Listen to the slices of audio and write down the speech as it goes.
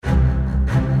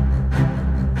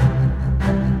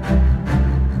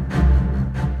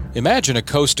Imagine a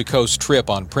coast-to-coast trip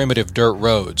on primitive dirt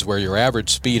roads where your average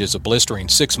speed is a blistering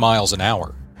 6 miles an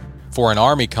hour. For an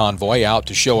Army convoy out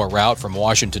to show a route from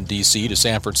Washington, D.C. to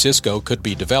San Francisco could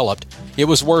be developed, it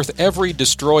was worth every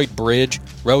destroyed bridge,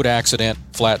 road accident,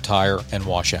 flat tire, and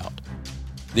washout.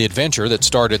 The adventure that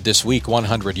started this week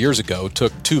 100 years ago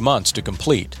took 2 months to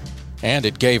complete, and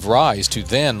it gave rise to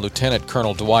then Lieutenant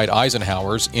Colonel Dwight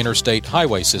Eisenhower's interstate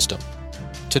highway system.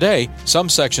 Today, some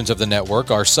sections of the network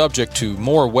are subject to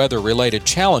more weather-related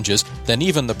challenges than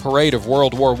even the parade of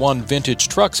World War I vintage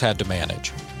trucks had to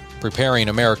manage. Preparing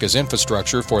America's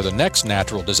infrastructure for the next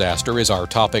natural disaster is our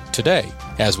topic today,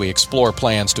 as we explore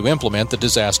plans to implement the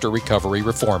Disaster Recovery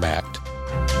Reform Act.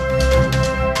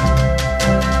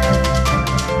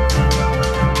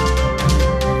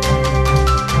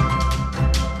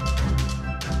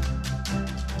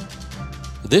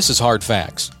 This is Hard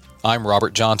Facts. I'm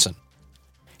Robert Johnson.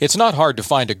 It's not hard to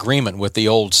find agreement with the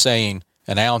old saying,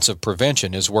 an ounce of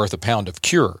prevention is worth a pound of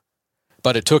cure.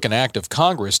 But it took an act of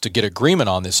Congress to get agreement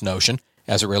on this notion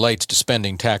as it relates to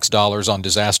spending tax dollars on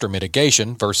disaster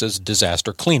mitigation versus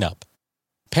disaster cleanup.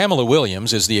 Pamela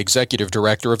Williams is the executive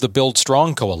director of the Build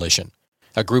Strong Coalition,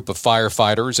 a group of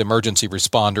firefighters, emergency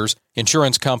responders,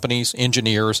 insurance companies,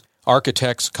 engineers,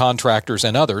 architects, contractors,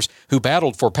 and others who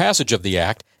battled for passage of the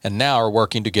act and now are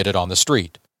working to get it on the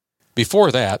street.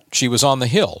 Before that, she was on the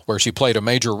Hill, where she played a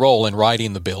major role in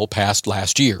writing the bill passed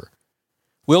last year.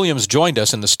 Williams joined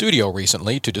us in the studio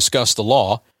recently to discuss the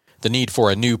law, the need for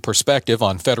a new perspective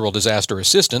on federal disaster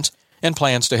assistance, and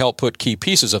plans to help put key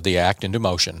pieces of the act into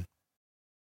motion.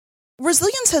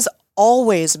 Resilience has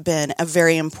always been a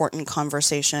very important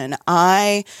conversation.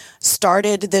 I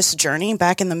started this journey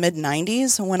back in the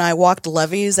mid-90s when I walked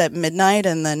levees at midnight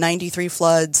in the 93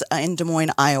 floods in Des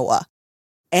Moines, Iowa.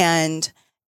 And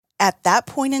at that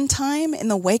point in time, in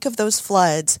the wake of those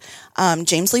floods,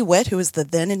 James Lee Witt, who was the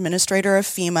then administrator of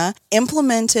FEMA,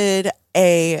 implemented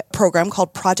a program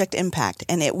called Project Impact,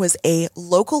 and it was a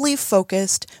locally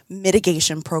focused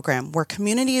mitigation program where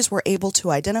communities were able to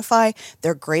identify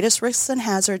their greatest risks and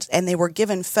hazards, and they were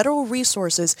given federal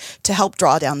resources to help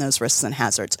draw down those risks and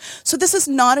hazards. So this is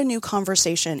not a new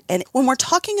conversation. And when we're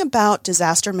talking about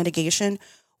disaster mitigation,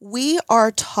 we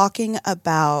are talking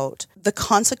about the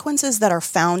consequences that are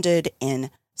founded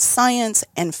in science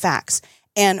and facts.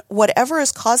 And whatever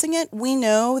is causing it, we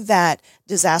know that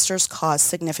disasters cause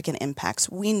significant impacts.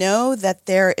 We know that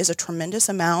there is a tremendous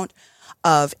amount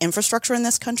of infrastructure in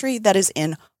this country that is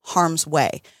in harm's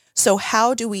way. So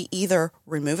how do we either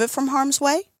remove it from harm's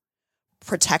way,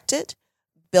 protect it,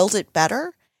 build it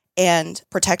better, and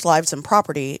protect lives and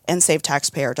property and save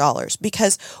taxpayer dollars?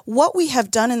 Because what we have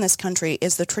done in this country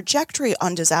is the trajectory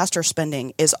on disaster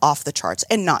spending is off the charts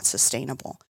and not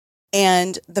sustainable.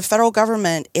 And the federal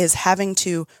government is having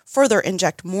to further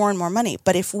inject more and more money.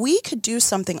 But if we could do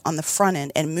something on the front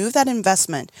end and move that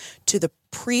investment to the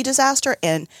pre-disaster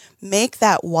and make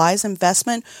that wise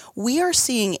investment, we are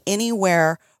seeing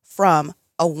anywhere from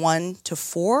a 1 to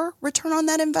 4 return on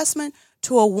that investment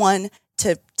to a 1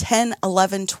 to $10,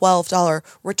 $11, $12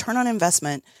 return on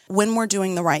investment when we're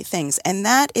doing the right things. And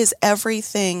that is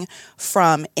everything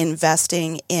from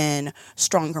investing in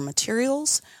stronger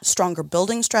materials, stronger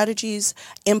building strategies,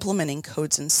 implementing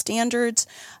codes and standards.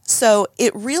 So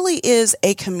it really is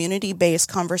a community-based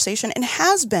conversation and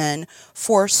has been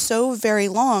for so very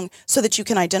long so that you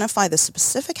can identify the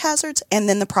specific hazards and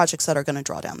then the projects that are going to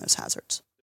draw down those hazards.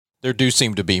 There do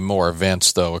seem to be more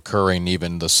events, though, occurring.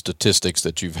 Even the statistics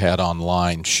that you've had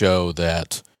online show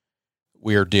that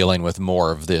we're dealing with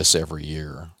more of this every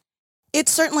year. It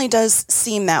certainly does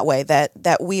seem that way,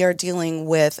 that we are dealing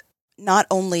with not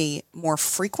only more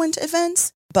frequent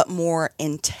events, but more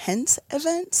intense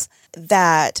events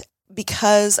that,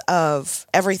 because of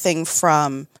everything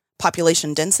from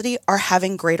population density, are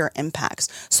having greater impacts.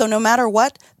 So no matter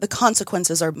what, the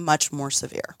consequences are much more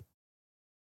severe.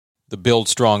 The Build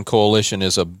Strong Coalition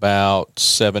is about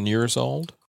 7 years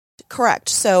old? Correct.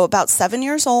 So about 7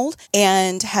 years old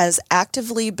and has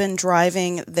actively been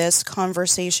driving this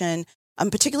conversation,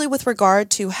 particularly with regard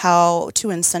to how to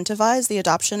incentivize the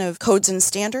adoption of codes and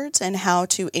standards and how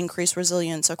to increase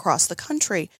resilience across the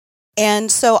country.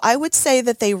 And so I would say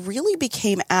that they really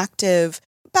became active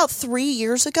about 3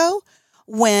 years ago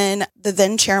when the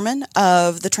then chairman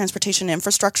of the Transportation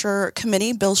Infrastructure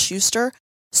Committee, Bill Schuster,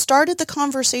 started the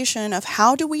conversation of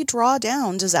how do we draw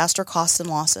down disaster costs and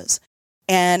losses,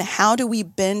 and how do we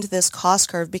bend this cost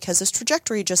curve because this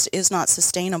trajectory just is not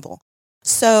sustainable.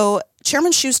 So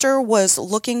Chairman Schuster was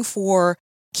looking for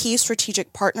key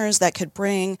strategic partners that could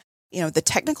bring, the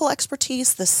technical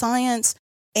expertise, the science,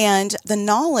 and the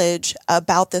knowledge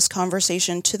about this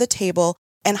conversation to the table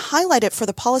and highlight it for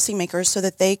the policymakers so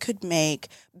that they could make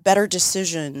better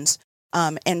decisions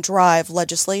and drive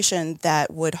legislation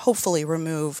that would hopefully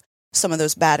remove some of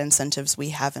those bad incentives we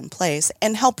have in place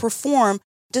and help reform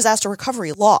disaster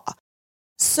recovery law.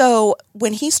 So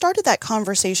when he started that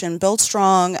conversation, Build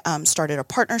Strong started a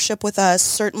partnership with us,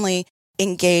 certainly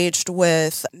engaged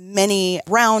with many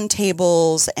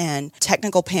roundtables and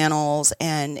technical panels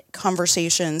and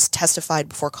conversations, testified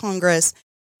before Congress.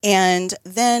 And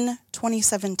then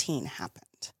 2017 happened.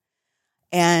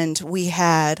 And we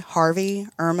had Harvey,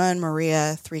 Irma, and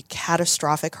Maria, 3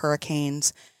 catastrophic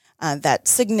hurricanes that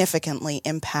significantly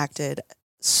impacted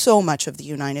so much of the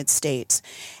United States.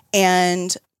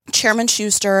 And Chairman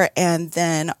Schuster and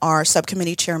then our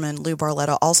subcommittee chairman, Lou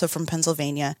Barletta, also from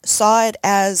Pennsylvania, saw it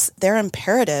as their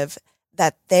imperative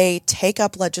that they take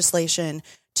up legislation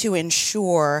to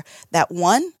ensure that,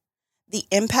 one, the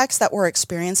impacts that were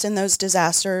experienced in those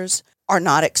disasters are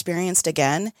not experienced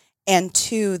again, and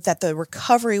 2, that the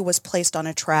recovery was placed on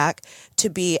a track to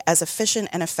be as efficient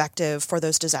and effective for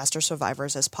those disaster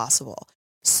survivors as possible.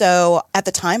 So at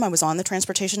the time, I was on the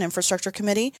Transportation Infrastructure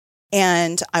Committee,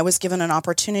 and I was given an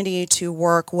opportunity to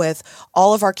work with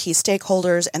all of our key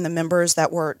stakeholders and the members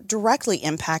that were directly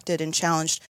impacted and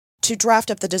challenged to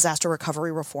draft up the Disaster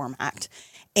Recovery Reform Act.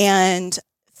 And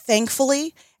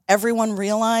thankfully, everyone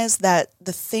realized that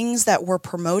the things that were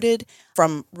promoted,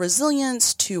 from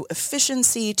resilience to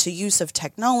efficiency to use of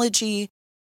technology,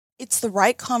 it's the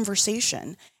right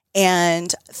conversation.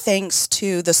 And thanks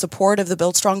to the support of the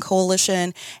Build Strong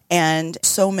Coalition and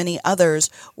so many others,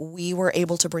 we were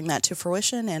able to bring that to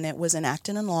fruition, and it was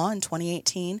enacted in law in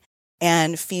 2018.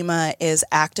 And FEMA is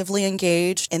actively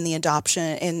engaged in the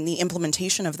adoption, in the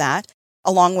implementation of that,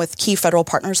 along with key federal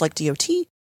partners like DOT,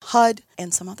 HUD,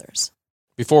 and some others.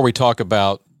 Before we talk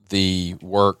about the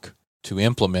work to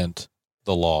implement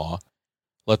the law,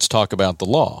 let's talk about the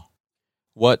law.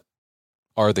 What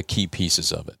are the key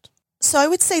pieces of it? So I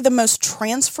would say the most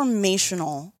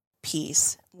transformational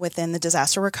piece within the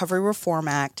Disaster Recovery Reform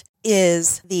Act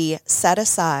is the set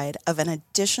aside of an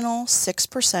additional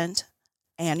 6%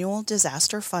 annual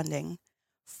disaster funding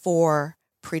for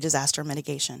pre-disaster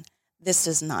mitigation. This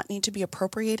does not need to be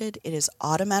appropriated. It is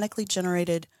automatically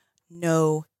generated,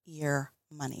 no year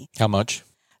money. How much?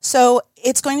 So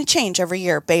it's going to change every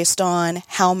year based on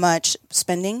how much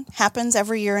spending happens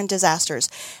every year in disasters.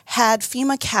 Had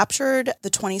FEMA captured the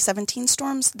 2017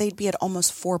 storms, they'd be at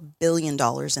almost $4 billion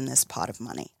in this pot of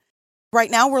money.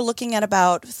 Right now, we're looking at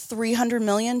about $300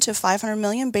 million to $500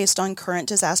 million based on current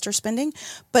disaster spending,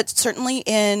 but certainly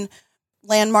in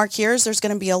landmark years, there's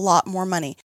going to be a lot more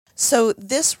money. So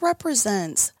this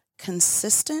represents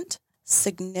consistent,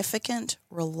 significant,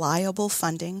 reliable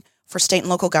funding for state and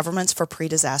local governments for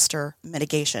pre-disaster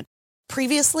mitigation.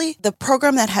 Previously, the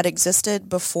program that had existed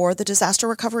before the Disaster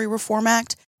Recovery Reform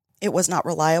Act, it was not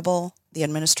reliable. The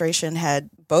administration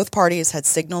both parties had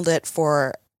signaled it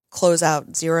for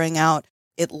closeout, zeroing out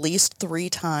at least 3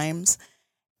 times.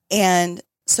 And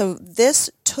so this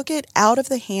took it out of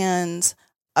the hands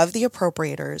of the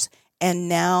appropriators and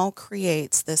now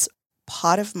creates this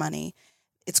pot of money.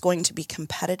 It's going to be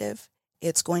competitive.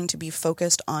 It's going to be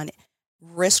focused on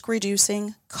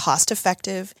risk-reducing,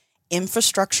 cost-effective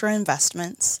infrastructure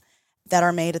investments that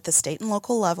are made at the state and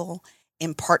local level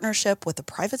in partnership with the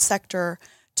private sector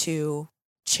to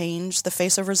change the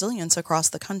face of resilience across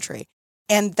the country.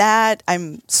 And that,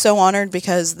 I'm so honored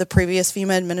because the previous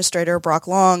FEMA administrator, Brock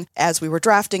Long, as we were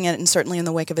drafting it and certainly in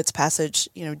the wake of its passage,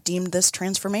 deemed this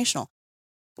transformational.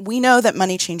 We know that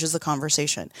money changes the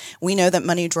conversation. We know that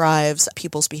money drives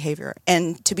people's behavior.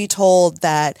 And to be told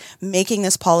that making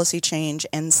this policy change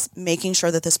and making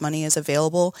sure that this money is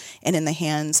available and in the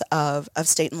hands of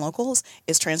state and locals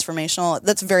is transformational,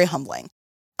 that's very humbling.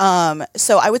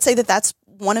 So I would say that that's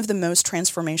one of the most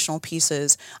transformational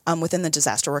pieces within the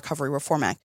Disaster Recovery Reform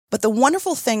Act. But the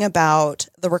wonderful thing about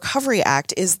the Recovery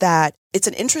Act is that it's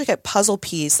an intricate puzzle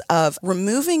piece of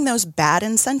removing those bad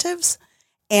incentives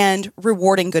and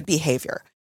rewarding good behavior.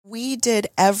 We did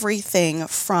everything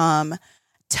from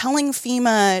telling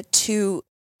FEMA to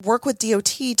work with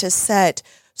DOT to set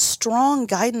strong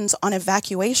guidance on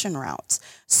evacuation routes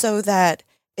so that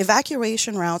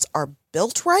evacuation routes are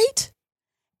built right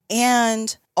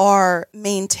and are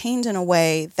maintained in a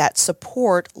way that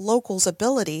support locals'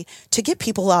 ability to get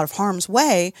people out of harm's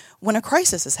way when a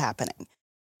crisis is happening.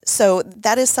 So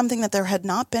that is something that there had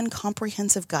not been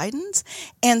comprehensive guidance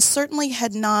and certainly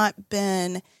had not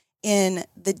been in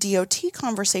the DOT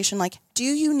conversation. Like, do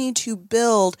you need to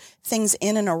build things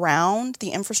in and around the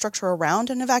infrastructure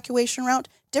around an evacuation route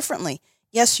differently?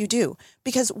 Yes, you do.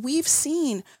 Because we've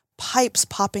seen pipes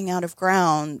popping out of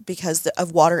ground because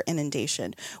of water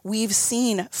inundation. We've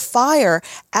seen fire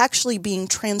actually being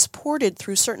transported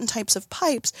through certain types of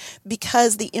pipes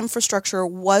because the infrastructure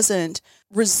wasn't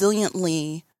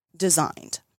resiliently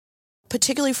designed.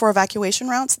 Particularly for evacuation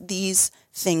routes, these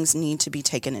things need to be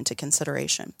taken into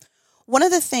consideration. One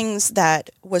of the things that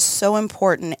was so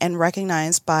important and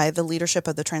recognized by the leadership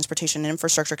of the Transportation and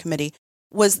Infrastructure Committee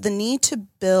was the need to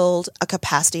build a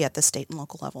capacity at the state and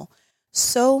local level.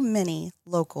 So many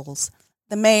locals,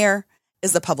 the mayor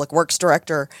is the public works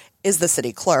director, is the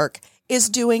city clerk, is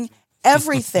doing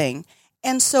everything.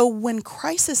 And so when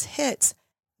crisis hits,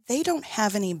 they don't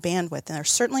have any bandwidth, and they're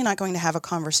certainly not going to have a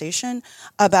conversation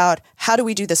about how do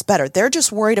we do this better. They're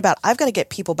just worried about, I've got to get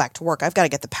people back to work. I've got to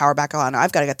get the power back on.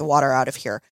 I've got to get the water out of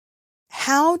here.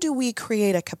 How do we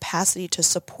create a capacity to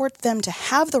support them to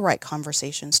have the right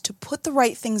conversations, to put the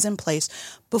right things in place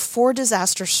before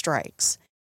disaster strikes?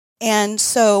 And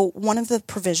so one of the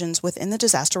provisions within the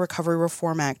Disaster Recovery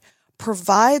Reform Act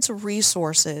provides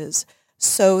resources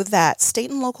so that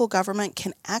state and local government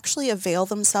can actually avail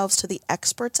themselves to the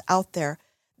experts out there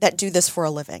that do this for a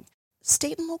living.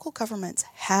 State and local governments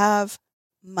have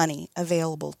money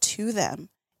available to them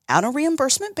on a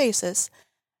reimbursement basis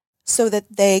so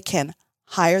that they can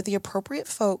hire the appropriate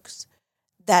folks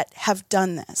that have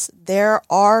done this. There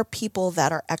are people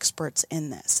that are experts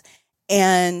in this.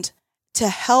 And to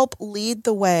help lead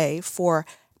the way for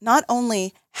not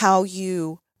only how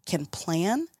you can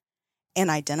plan and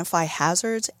identify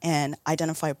hazards and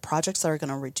identify projects that are going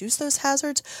to reduce those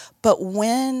hazards, but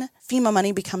when FEMA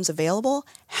money becomes available,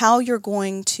 how you're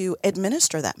going to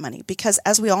administer that money. Because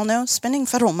as we all know, spending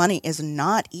federal money is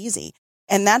not easy.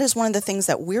 And that is one of the things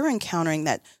that we're encountering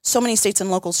that so many states and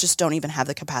locals just don't even have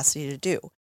the capacity to do.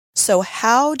 So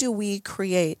how do we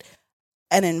create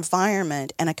an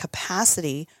environment and a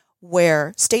capacity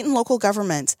where state and local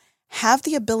governments have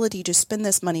the ability to spend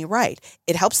this money right?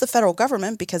 It helps the federal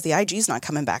government because the IG is not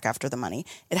coming back after the money.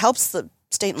 It helps the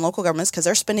state and local governments because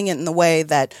they're spending it in the way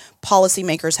that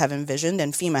policymakers have envisioned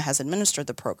and FEMA has administered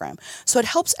the program. So it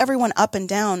helps everyone up and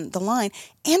down the line,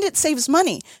 and it saves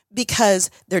money because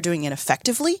they're doing it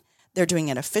effectively, they're doing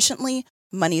it efficiently,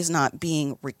 money is not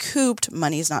being recouped,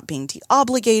 money is not being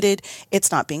deobligated,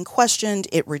 it's not being questioned,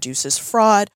 it reduces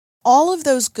fraud. All of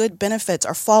those good benefits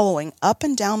are following up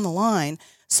and down the line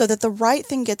so that the right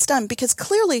thing gets done, because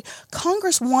clearly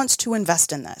Congress wants to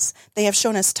invest in this. They have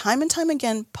shown us time and time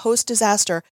again,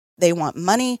 post-disaster, they want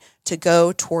money to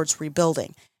go towards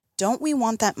rebuilding. Don't we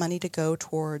want that money to go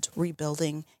towards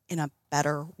rebuilding in a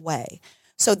better way?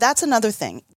 So that's another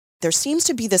thing. There seems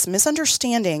to be this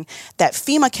misunderstanding that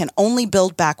FEMA can only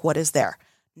build back what is there.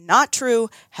 Not true,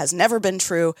 has never been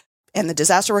true, and the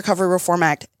Disaster Recovery Reform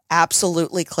Act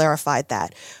absolutely clarified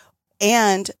that.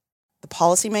 And the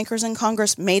policymakers in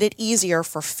Congress made it easier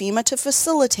for FEMA to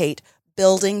facilitate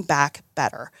building back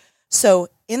better. So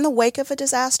in the wake of a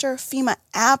disaster, FEMA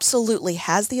absolutely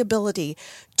has the ability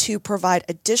to provide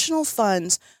additional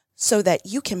funds so that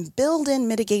you can build in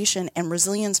mitigation and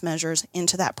resilience measures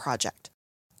into that project.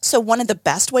 So one of the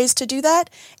best ways to do that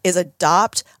is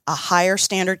adopt a higher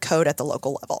standard code at the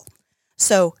local level.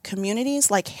 So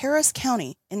communities like Harris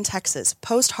County in Texas,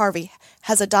 post-Harvey,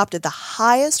 has adopted the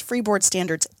highest freeboard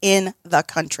standards in the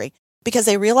country because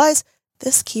they realize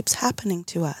this keeps happening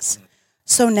to us.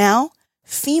 So now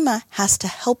FEMA has to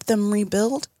help them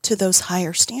rebuild to those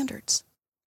higher standards.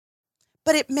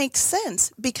 But it makes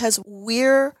sense because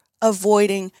we're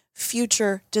avoiding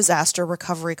future disaster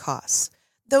recovery costs.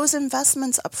 Those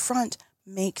investments up front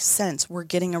make sense. We're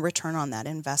getting a return on that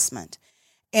investment.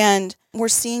 And we're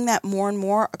seeing that more and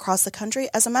more across the country.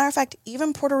 As a matter of fact,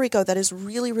 even Puerto Rico, that is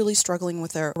really, really struggling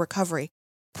with their recovery.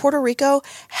 Puerto Rico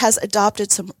has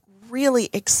adopted some really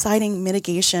exciting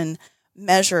mitigation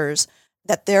measures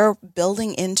that they're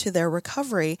building into their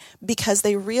recovery because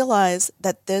they realize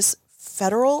that this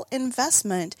federal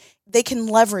investment, they can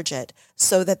leverage it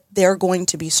so that they're going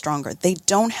to be stronger. They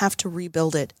don't have to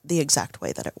rebuild it the exact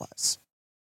way that it was.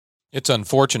 It's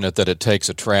unfortunate that it takes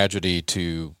a tragedy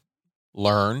to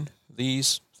learn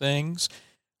these things,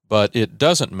 but it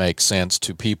doesn't make sense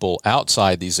to people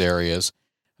outside these areas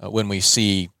when we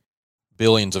see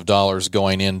billions of dollars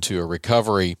going into a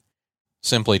recovery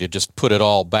simply to just put it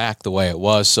all back the way it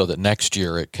was so that next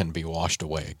year it can be washed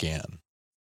away again.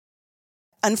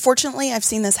 Unfortunately, I've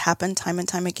seen this happen time and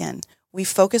time again. We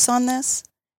focus on this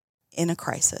in a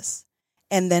crisis,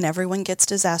 and then everyone gets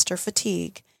disaster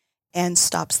fatigue and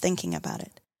stops thinking about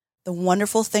it. The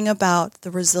wonderful thing about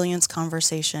the resilience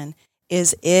conversation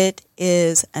is it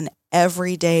is an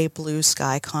everyday blue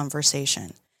sky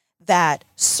conversation. that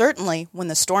certainly when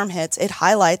the storm hits, it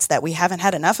highlights that we haven't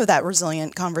had enough of that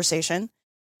resilient conversation.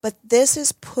 But this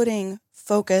is putting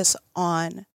focus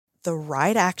on the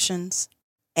right actions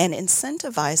and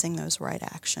incentivizing those right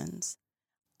actions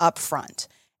up front.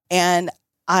 And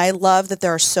I love that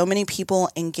there are so many people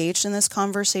engaged in this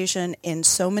conversation in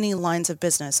so many lines of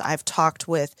business. I've talked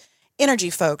with energy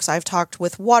folks, I've talked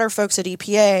with water folks at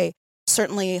EPA,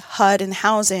 certainly HUD and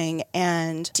housing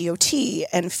and DOT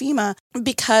and FEMA,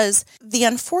 because the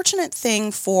unfortunate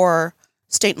thing for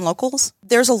state and locals,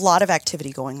 there's a lot of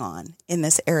activity going on in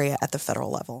this area at the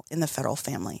federal level, in the federal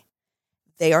family.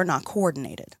 They are not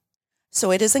coordinated.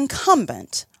 So it is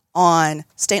incumbent on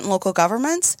state and local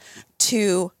governments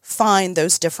to find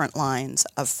those different lines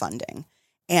of funding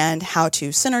and how to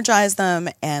synergize them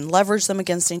and leverage them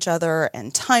against each other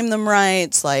and time them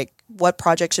right, like what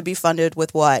project should be funded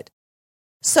with what.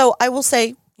 So I will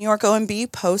say New York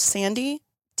OMB post-Sandy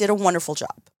did a wonderful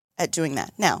job at doing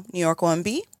that. Now, New York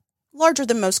OMB, larger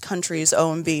than most countries'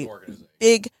 OMB,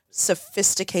 big,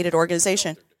 sophisticated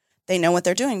organization. They know what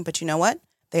they're doing, but you know what?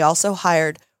 They also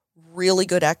hired really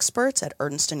good experts at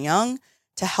Ernst & Young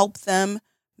to help them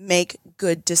make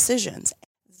good decisions.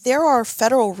 There are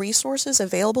federal resources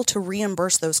available to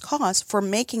reimburse those costs for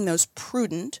making those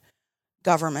prudent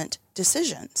government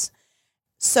decisions.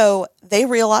 So they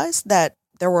realized that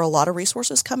there were a lot of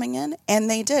resources coming in, and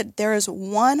they did. There is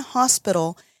one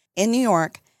hospital in New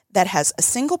York that has a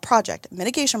single project,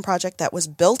 mitigation project, that was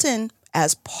built in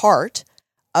as part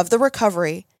of the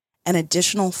recovery. An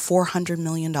additional $400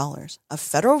 million of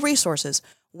federal resources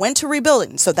went to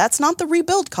rebuilding. So that's not the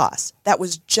rebuild cost. That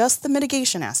was just the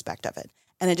mitigation aspect of it.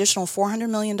 An additional $400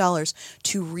 million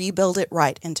to rebuild it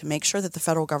right and to make sure that the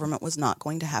federal government was not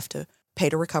going to have to pay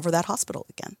to recover that hospital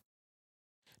again.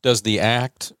 Does the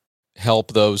act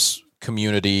help those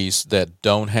communities that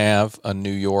don't have a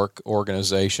New York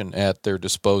organization at their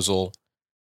disposal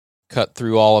cut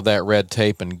through all of that red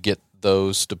tape and get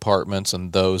those departments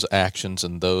and those actions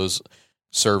and those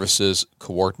services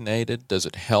coordinated? Does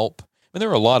it help? I mean, there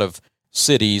are a lot of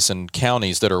cities and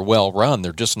counties that are well run.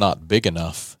 They're just not big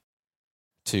enough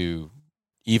to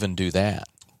even do that.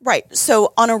 Right.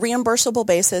 So on a reimbursable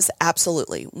basis,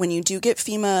 absolutely. When you do get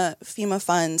FEMA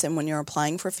funds and when you're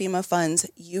applying for FEMA funds,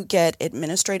 you get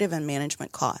administrative and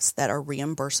management costs that are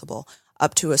reimbursable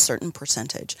up to a certain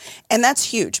percentage. And that's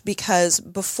huge because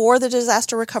before the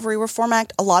Disaster Recovery Reform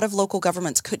Act, a lot of local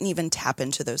governments couldn't even tap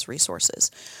into those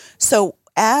resources. So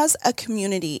as a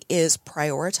community is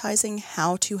prioritizing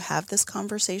how to have this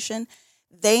conversation,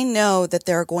 they know that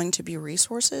there are going to be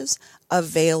resources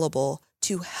available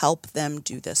to help them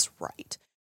do this right.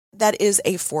 That is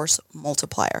a force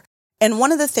multiplier. And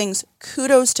one of the things,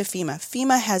 kudos to FEMA.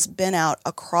 FEMA has been out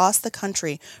across the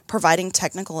country providing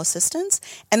technical assistance.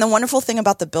 And the wonderful thing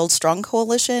about the Build Strong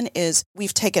Coalition is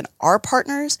we've taken our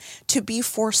partners to be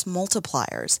force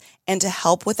multipliers and to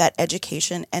help with that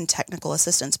education and technical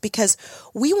assistance because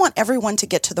we want everyone to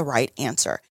get to the right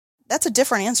answer. That's a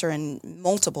different answer in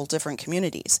multiple different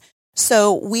communities.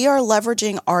 So we are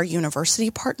leveraging our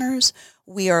university partners.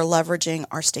 We are leveraging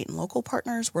our state and local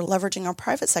partners. We're leveraging our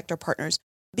private sector partners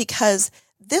because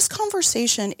this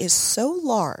conversation is so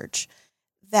large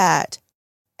that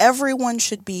everyone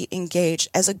should be engaged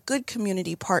as a good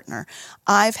community partner.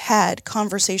 I've had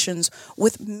conversations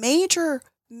with major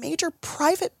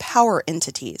private power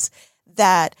entities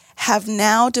that have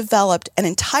now developed an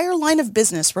entire line of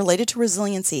business related to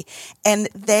resiliency, and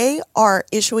they are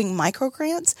issuing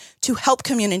microgrants to help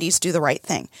communities do the right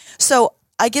thing. So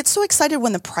I get so excited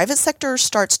when the private sector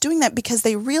starts doing that because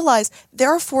they realize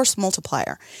they're a force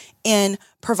multiplier in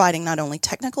providing not only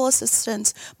technical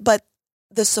assistance, but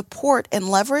the support and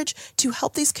leverage to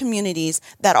help these communities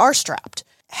that are strapped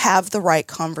have the right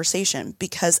conversation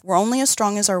because we're only as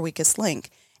strong as our weakest link.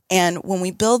 And when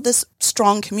we build this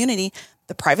strong community,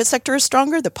 the private sector is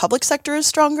stronger, the public sector is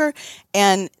stronger,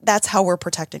 and that's how we're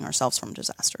protecting ourselves from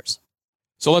disasters.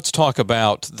 So let's talk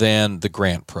about then the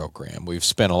grant program. We've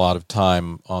spent a lot of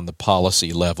time on the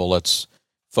policy level. Let's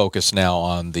focus now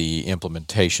on the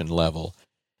implementation level.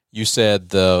 You said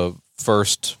the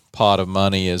first pot of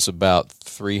money is about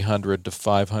 300 to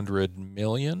 500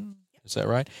 million. Is that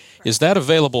right? Is that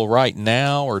available right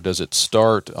now, or does it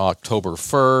start October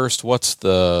 1st? What's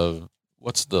the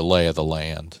lay of the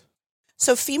land?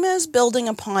 So FEMA is building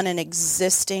upon an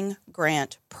existing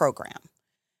grant program.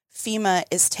 FEMA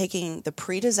is taking the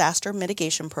Pre-Disaster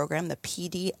Mitigation Program, the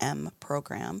PDM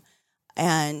program,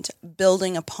 and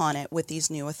building upon it with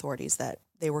these new authorities that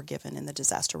they were given in the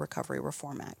Disaster Recovery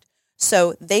Reform Act.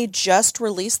 So they just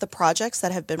released the projects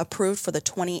that have been approved for the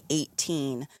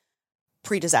 2018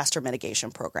 pre-disaster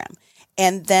mitigation program.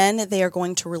 And then they are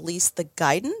going to release the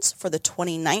guidance for the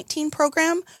 2019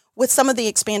 program with some of the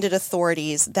expanded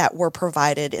authorities that were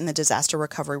provided in the Disaster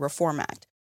Recovery Reform Act.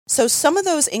 So some of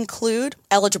those include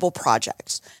eligible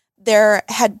projects. There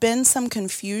had been some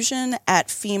confusion at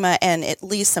FEMA and at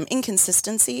least some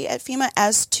inconsistency at FEMA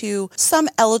as to some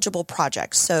eligible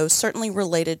projects. So certainly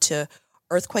related to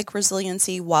earthquake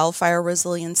resiliency, wildfire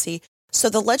resiliency. So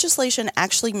the legislation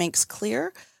actually makes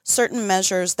clear certain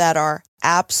measures that are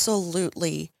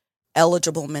absolutely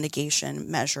eligible mitigation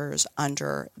measures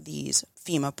under these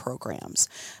FEMA programs.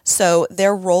 So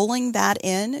they're rolling that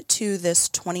in to this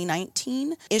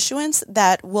 2019 issuance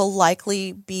that will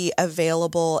likely be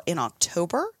available in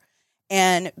October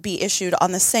and be issued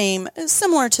on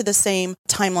similar to the same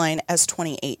timeline as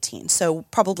 2018. So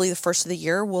probably the first of the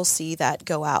year, we'll see that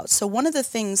go out. So one of the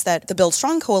things that the Build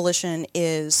Strong Coalition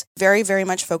is very, very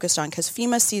much focused on, because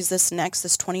FEMA sees this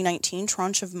 2019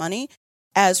 tranche of money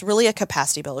as really a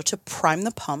capacity builder to prime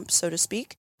the pump, so to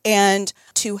speak, and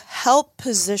to help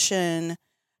position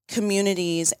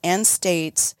communities and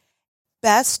states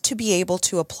best to be able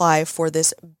to apply for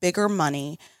this bigger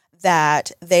money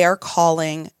that they are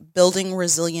calling Building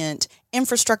Resilient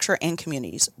Infrastructure and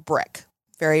Communities, BRIC.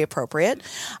 Very appropriate.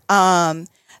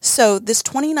 So this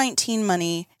 2019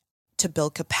 money to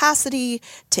build capacity,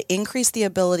 to increase the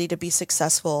ability to be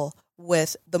successful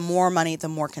with the more money, the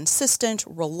more consistent,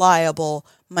 reliable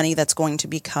money that's going to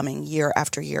be coming year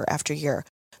after year after year.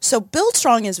 So Build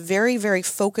Strong is very, very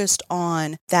focused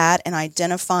on that and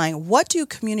identifying what do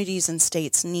communities and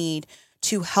states need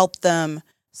to help them.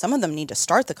 Some of them need to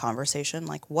start the conversation,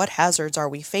 like what hazards are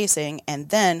we facing? And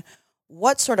then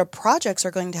what sort of projects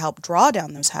are going to help draw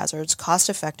down those hazards,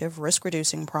 cost-effective,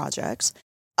 risk-reducing projects.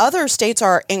 Other states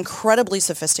are incredibly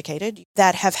sophisticated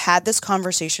that have had this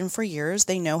conversation for years.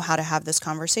 They know how to have this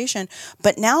conversation,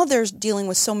 but now they're dealing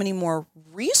with so many more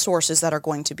resources that are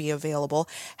going to be available.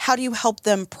 How do you help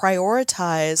them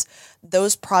prioritize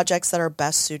those projects that are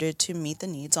best suited to meet the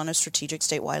needs on a strategic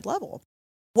statewide level?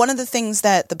 One of the things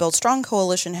that the Build Strong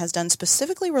Coalition has done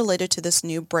specifically related to this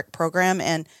new BRIC program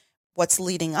and what's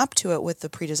leading up to it with the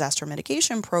pre-disaster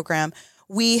mitigation program,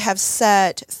 we have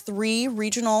set 3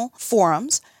 regional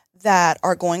forums that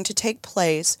are going to take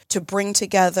place to bring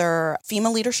together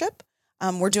FEMA leadership.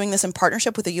 We're doing this in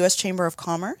partnership with the U.S. Chamber of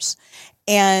Commerce,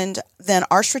 and then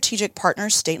our strategic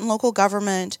partners, state and local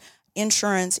government,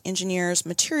 insurance, engineers,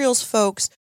 materials folks,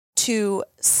 to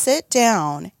sit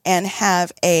down and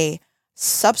have a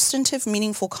substantive,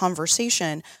 meaningful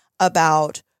conversation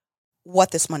about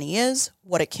what this money is,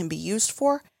 what it can be used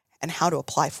for, and how to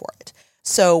apply for it.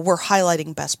 So we're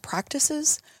highlighting best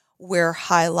practices, we're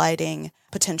highlighting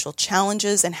potential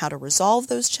challenges and how to resolve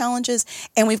those challenges,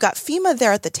 and we've got FEMA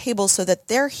there at the table so that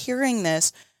they're hearing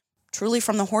this truly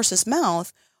from the horse's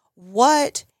mouth,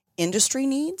 what industry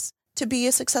needs to be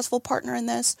a successful partner in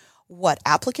this, what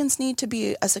applicants need to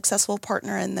be a successful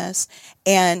partner in this,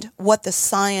 and what the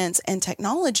science and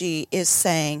technology is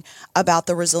saying about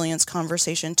the resilience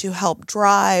conversation to help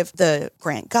drive the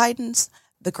grant guidance,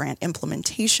 the grant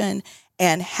implementation,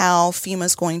 and how FEMA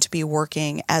is going to be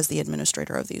working as the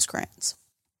administrator of these grants.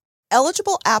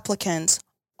 Eligible applicants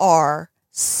are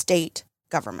state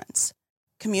governments.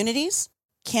 Communities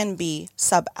can be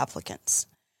sub-applicants.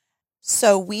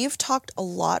 So we've talked a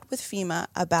lot with FEMA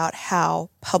about how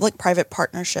public-private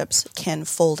partnerships can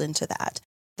fold into that.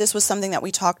 This was something that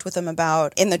we talked with them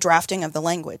about in the drafting of the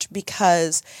language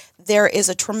because there is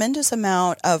a tremendous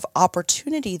amount of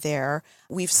opportunity there.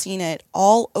 We've seen it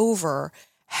all over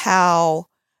how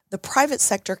the private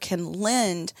sector can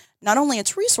lend not only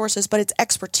its resources, but its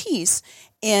expertise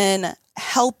in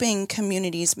helping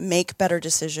communities make better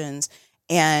decisions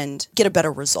and get a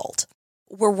better result.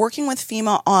 We're working with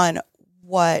FEMA on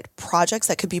what projects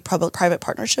that could be public-private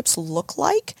partnerships look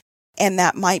like, and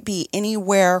that might be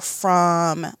anywhere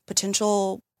from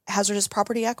potential hazardous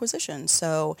property acquisition.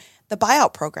 So the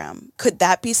buyout program, could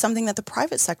that be something that the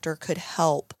private sector could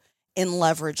help in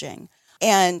leveraging?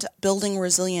 And building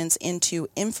resilience into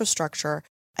infrastructure.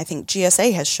 I think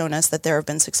GSA has shown us that there have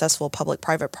been successful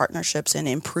public-private partnerships in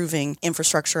improving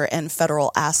infrastructure and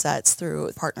federal assets through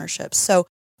partnerships. So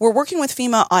we're working with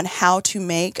FEMA on how to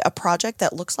make a project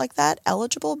that looks like that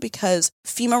eligible because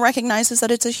FEMA recognizes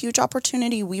that it's a huge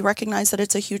opportunity. We recognize that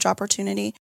it's a huge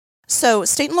opportunity. So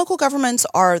state and local governments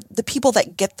are the people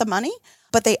that get the money,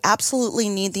 but they absolutely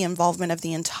need the involvement of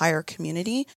the entire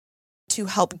community to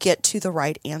help get to the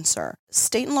right answer.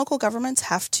 State and local governments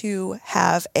have to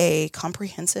have a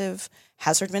comprehensive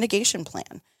hazard mitigation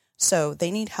plan. So they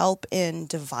need help in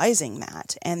devising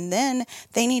that. And then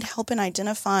they need help in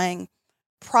identifying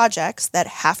projects that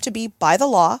have to be by the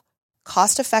law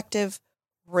cost-effective,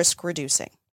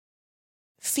 risk-reducing.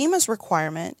 FEMA's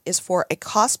requirement is for a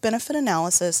cost-benefit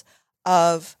analysis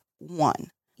of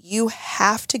 1. You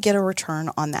have to get a return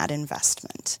on that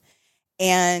investment.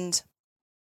 And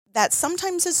that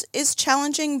sometimes is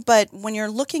challenging, but when you're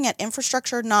looking at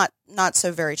infrastructure, not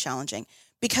so very challenging.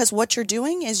 Because what you're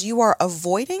doing is you are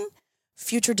avoiding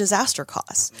future disaster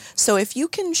costs. So if you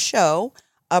can show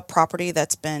a property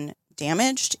that's been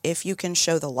damaged, if you can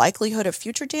show the likelihood of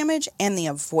future damage and the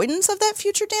avoidance of that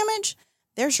future damage,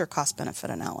 there's your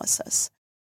cost-benefit analysis.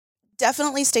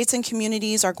 Definitely states and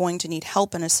communities are going to need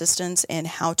help and assistance in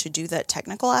how to do that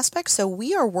technical aspect. So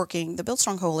we are working, the Build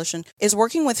Strong Coalition is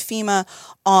working with FEMA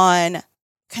on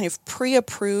kind of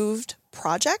pre-approved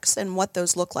projects and what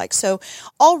those look like. So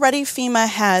already FEMA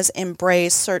has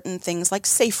embraced certain things like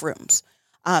safe rooms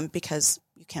because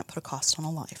you can't put a cost on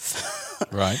a life.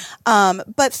 Right.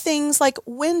 But things like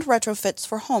wind retrofits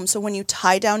for homes. So when you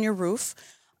tie down your roof,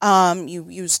 you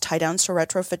use tie downs to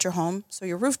retrofit your home so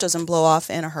your roof doesn't blow off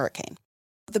in a hurricane.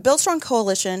 The Build Strong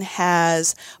Coalition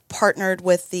has partnered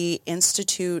with the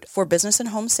Institute for Business and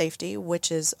Home Safety, which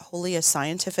is wholly a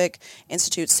scientific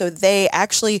institute. So they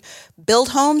actually build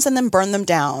homes and then burn them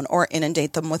down or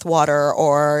inundate them with water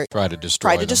or try to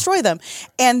destroy them.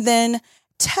 And then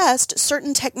test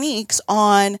certain techniques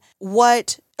on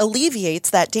what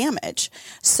alleviates that damage.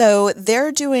 So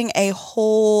they're doing a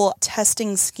whole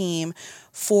testing scheme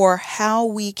for how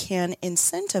we can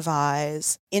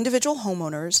incentivize individual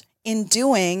homeowners in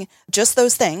doing just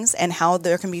those things and how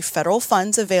there can be federal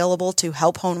funds available to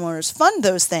help homeowners fund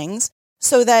those things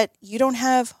so that you don't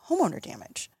have homeowner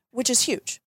damage, which is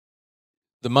huge.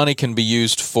 The money can be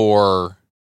used for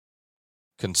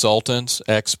consultants,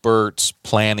 experts,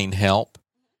 planning help.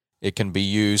 It can be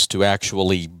used to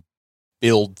actually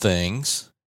build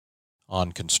things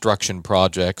on construction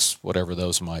projects, whatever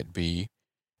those might be,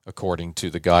 according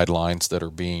to the guidelines that are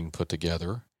being put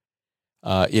together.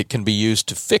 It can be used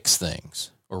to fix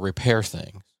things or repair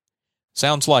things.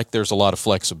 Sounds like there's a lot of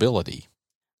flexibility.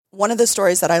 One of the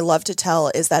stories that I love to tell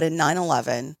is that in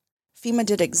 9/11, FEMA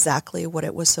did exactly what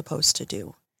it was supposed to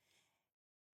do.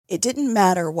 It didn't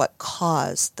matter what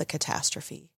caused the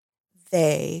catastrophe.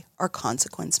 They are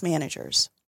consequence managers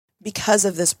because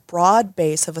of this broad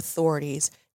base of authorities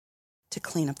to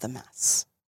clean up the mess.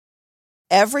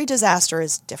 Every disaster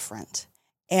is different,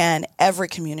 and every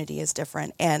community is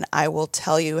different. And I will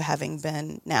tell you, having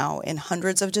been now in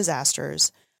hundreds of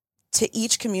disasters, to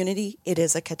each community, it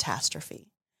is a catastrophe.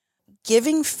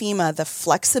 Giving FEMA the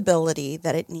flexibility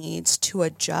that it needs to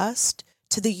adjust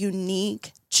to the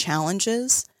unique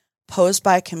challenges posed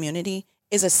by a community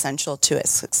is essential to its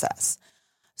success.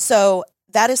 So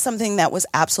that is something that was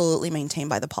absolutely maintained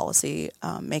by the policy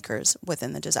makers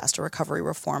within the Disaster Recovery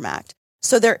Reform Act.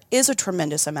 So there is a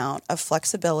tremendous amount of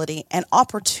flexibility and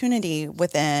opportunity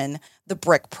within the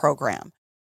BRIC program.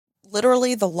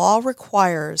 Literally, the law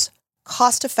requires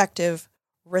cost-effective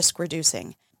risk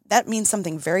reducing. That means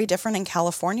something very different in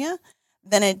California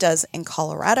than it does in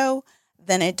Colorado,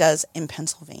 than it does in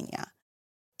Pennsylvania.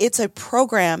 It's a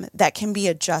program that can be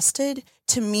adjusted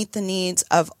to meet the needs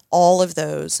of all of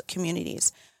those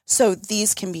communities. So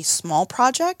these can be small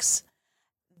projects,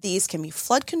 these can be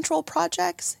flood control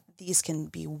projects, these can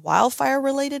be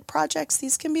wildfire-related projects.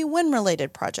 These can be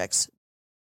wind-related projects.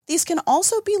 These can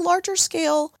also be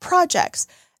larger-scale projects.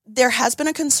 There has been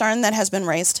a concern that has been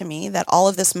raised to me that all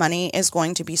of this money is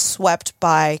going to be swept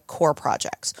by core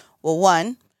projects. Well,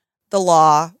 one, the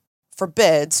law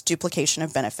forbids duplication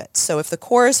of benefits. So if the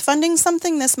Corps is funding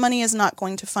something, this money is not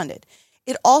going to fund it.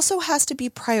 It also has to be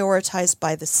prioritized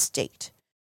by the state.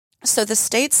 So the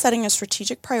state's setting a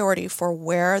strategic priority for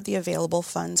where the available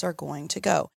funds are going to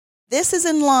go. This is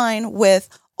in line with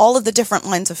all of the different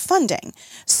lines of funding.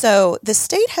 So the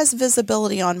state has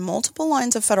visibility on multiple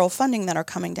lines of federal funding that are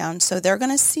coming down. So they're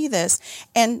going to see this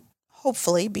and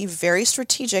hopefully be very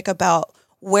strategic about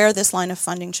where this line of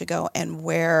funding should go and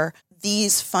where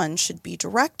these funds should be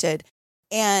directed.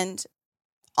 And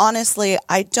honestly,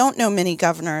 I don't know many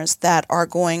governors that are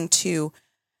going to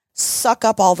suck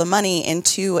up all the money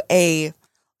into a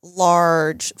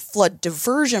large flood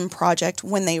diversion project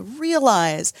when they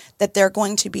realize that they're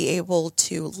going to be able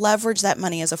to leverage that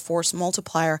money as a force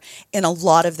multiplier in a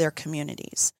lot of their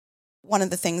communities. One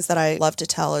of the things that I love to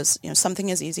tell is,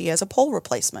 something as easy as a pole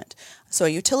replacement. So a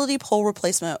utility pole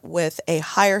replacement with a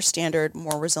higher standard,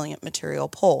 more resilient material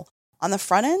pole. On the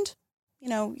front end,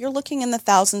 you're looking in the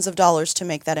thousands of dollars to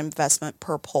make that investment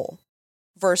per pole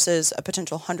versus a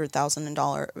potential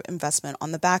 $100,000 investment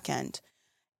on the back end.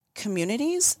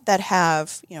 Communities that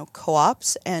have,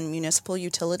 co-ops and municipal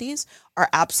utilities are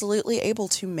absolutely able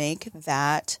to make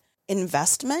that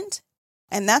investment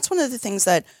And that's one of the things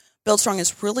that BuildStrong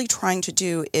is really trying to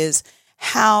do, is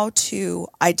how to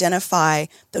identify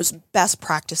those best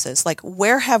practices. Like,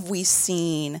 where have we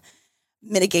seen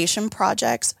mitigation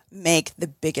projects make the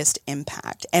biggest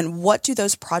impact? And what do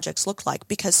those projects look like?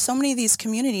 Because so many of these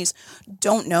communities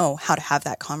don't know how to have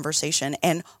that conversation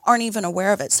and aren't even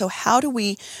aware of it. So how do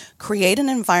we create an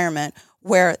environment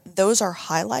where those are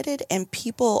highlighted and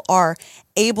people are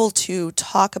able to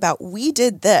talk about, we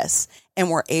did this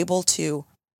and we're able to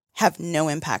have no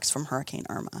impacts from Hurricane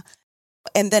Irma?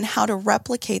 And then how to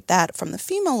replicate that from the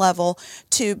FEMA level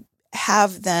to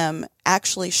have them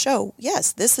actually show,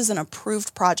 yes, this is an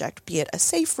approved project, be it a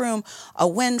safe room, a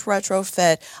wind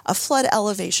retrofit, a flood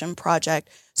elevation project.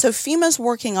 So FEMA's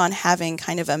working on having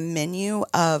kind of a menu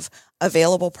of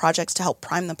available projects to help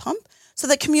prime the pump so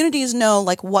that communities know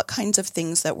like what kinds of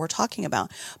things that we're talking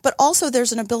about. But also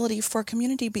there's an ability for a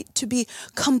community to be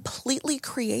completely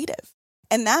creative.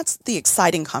 And that's the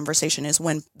exciting conversation, is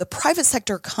when the private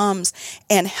sector comes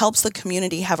and helps the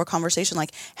community have a conversation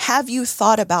like, have you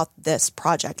thought about this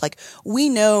project? Like, we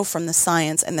know from the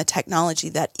science and the technology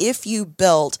that if you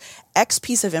build X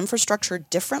piece of infrastructure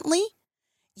differently,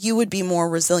 you would be more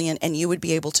resilient and you would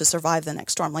be able to survive the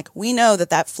next storm. Like, we know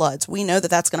that floods. We know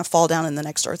that that's going to fall down in the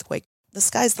next earthquake. The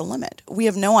sky's the limit. We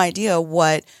have no idea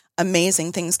what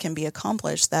amazing things can be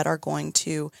accomplished that are going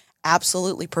to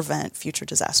absolutely prevent future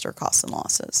disaster costs and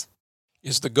losses.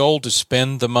 Is the goal to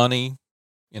spend the money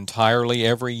entirely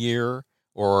every year?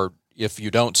 Or if you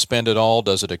don't spend it all,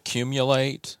 does it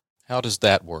accumulate? How does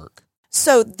that work?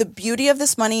 So the beauty of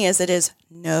this money is it is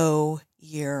no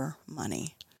year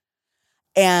money.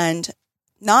 And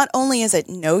not only is it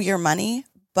no year money,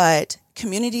 but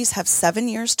communities have 7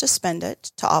 years to spend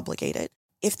it, to obligate it.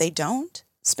 If they don't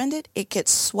spend it, it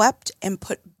gets swept and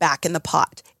put back in the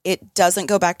pot. It doesn't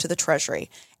go back to the Treasury.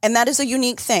 And that is a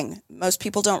unique thing. Most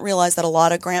people don't realize that a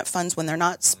lot of grant funds, when they're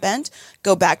not spent,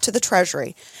 go back to the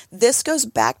Treasury. This goes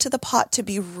back to the pot to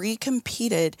be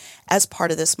recompeted as part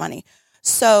of this money.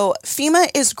 So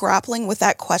FEMA is grappling with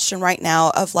that question right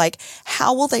now of like,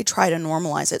 how will they try to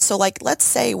normalize it? So like, let's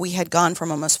say we had gone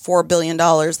from almost $4 billion,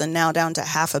 then now down to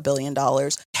 $500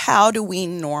 million. How do we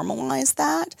normalize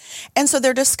that? And so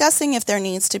they're discussing if there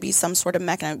needs to be some sort of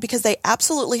mechanism, because they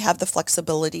absolutely have the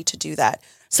flexibility to do that.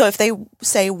 So if they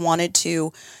say wanted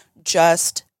to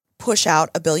just push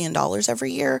out $1 billion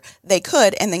every year, they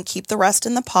could, and then keep the rest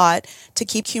in the pot to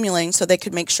keep accumulating so they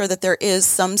could make sure that there is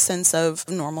some sense of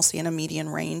normalcy and a median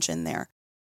range in there.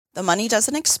 The money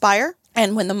doesn't expire,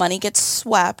 and when the money gets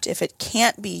swept, if it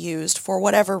can't be used for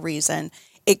whatever reason,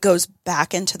 it goes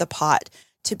back into the pot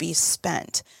to be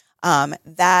spent.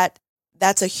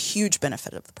 That's a huge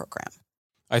benefit of the program.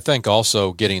 I think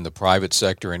also getting the private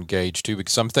sector engaged too,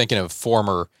 because I'm thinking of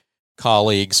former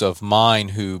colleagues of mine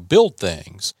who build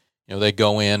things. You know, they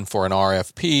go in for an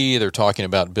RFP, they're talking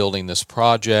about building this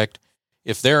project.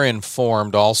 If they're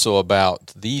informed also about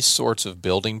these sorts of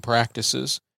building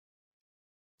practices,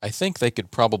 I think they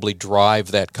could probably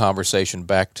drive that conversation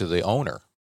back to the owner.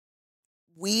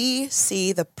 We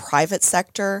see the private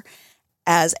sector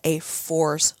as a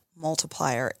force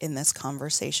multiplier in this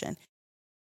conversation.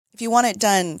 If you want it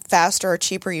done faster or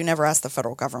cheaper, you never ask the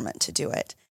federal government to do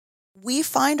it. We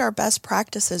find our best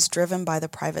practices driven by the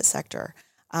private sector.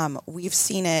 We've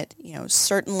seen it,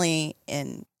 certainly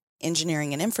in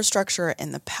engineering and infrastructure,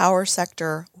 in the power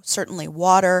sector, certainly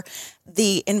water,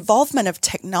 the involvement of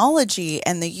technology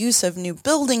and the use of new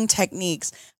building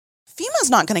techniques. FEMA's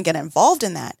not going to get involved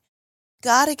in that.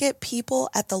 Got to get people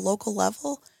at the local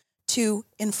level to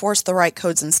enforce the right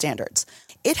codes and standards.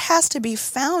 It has to be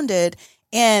founded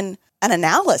in an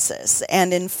analysis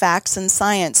and in facts and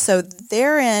science. So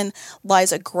therein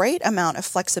lies a great amount of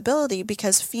flexibility,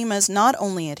 because FEMA is not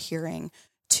only adhering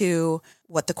to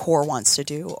what the Corps wants to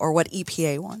do or what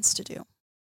EPA wants to do.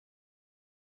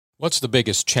 What's the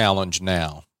biggest challenge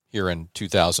now here in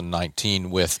 2019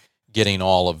 with getting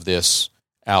all of this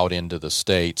out into the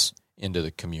states, into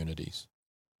the communities?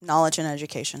 Knowledge and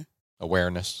education.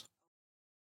 Awareness.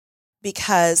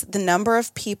 Because the number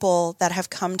of people that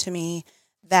have come to me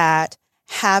that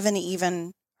haven't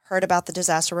even heard about the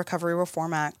Disaster Recovery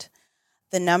Reform Act,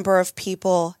 the number of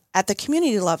people at the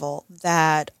community level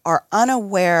that are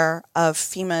unaware of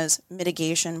FEMA's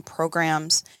mitigation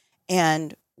programs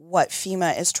and what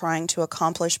FEMA is trying to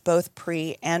accomplish both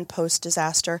pre and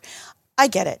post-disaster. I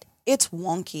get it. It's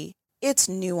wonky. It's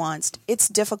nuanced. It's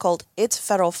difficult. It's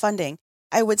federal funding.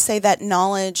 I would say that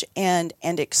knowledge and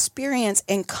experience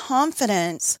and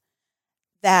confidence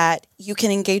that you can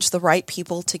engage the right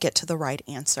people to get to the right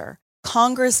answer.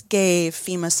 Congress gave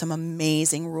FEMA some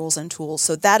amazing rules and tools.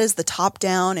 So that is the top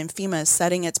down, and FEMA is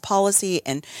setting its policy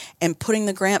and putting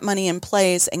the grant money in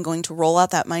place and going to roll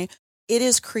out that money. It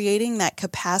is creating that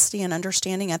capacity and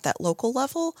understanding at that local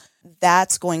level.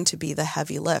 That's going to be the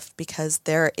heavy lift because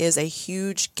there is a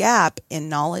huge gap in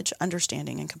knowledge,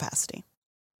 understanding, and capacity.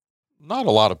 Not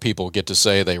a lot of people get to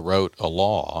say they wrote a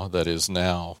law that is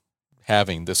now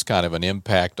having this kind of an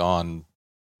impact on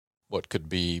what could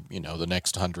be, the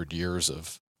next 100 years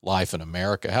of life in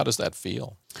America. How does that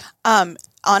feel?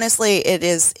 Honestly, it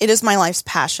is my life's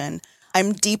passion.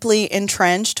 I'm deeply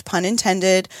entrenched, pun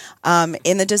intended,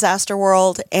 in the disaster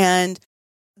world, and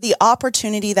the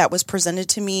opportunity that was presented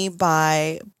to me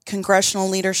by congressional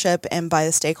leadership and by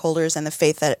the stakeholders and the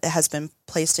faith that has been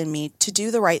placed in me to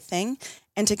do the right thing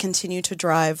and to continue to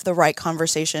drive the right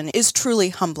conversation is truly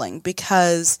humbling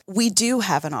because we do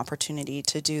have an opportunity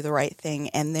to do the right thing.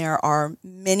 And there are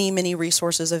many, many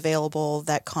resources available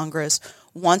that Congress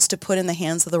wants to put in the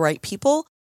hands of the right people.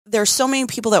 There's so many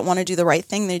people that want to do the right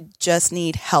thing. They just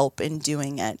need help in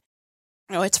doing it.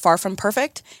 It's far from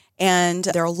perfect, and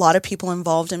there are a lot of people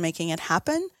involved in making it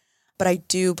happen. But I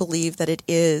do believe that it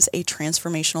is a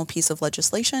transformational piece of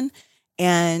legislation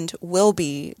and will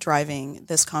be driving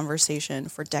this conversation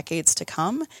for decades to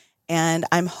come. And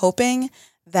I'm hoping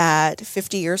that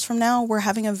 50 years from now, we're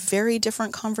having a very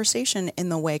different conversation in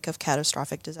the wake of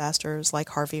catastrophic disasters like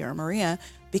Harvey or Maria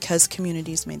because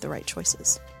communities made the right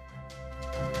choices.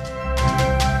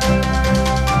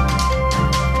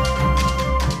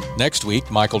 Next week,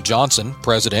 Michael Johnson,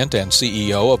 President and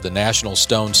CEO of the National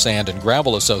Stone, Sand, and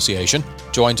Gravel Association,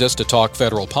 joins us to talk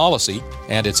federal policy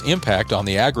and its impact on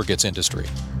the aggregates industry.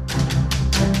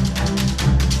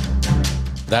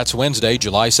 That's Wednesday,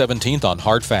 July 17th on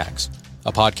Hard Facts,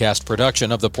 a podcast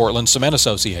production of the Portland Cement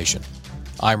Association.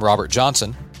 I'm Robert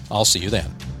Johnson. I'll see you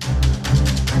then.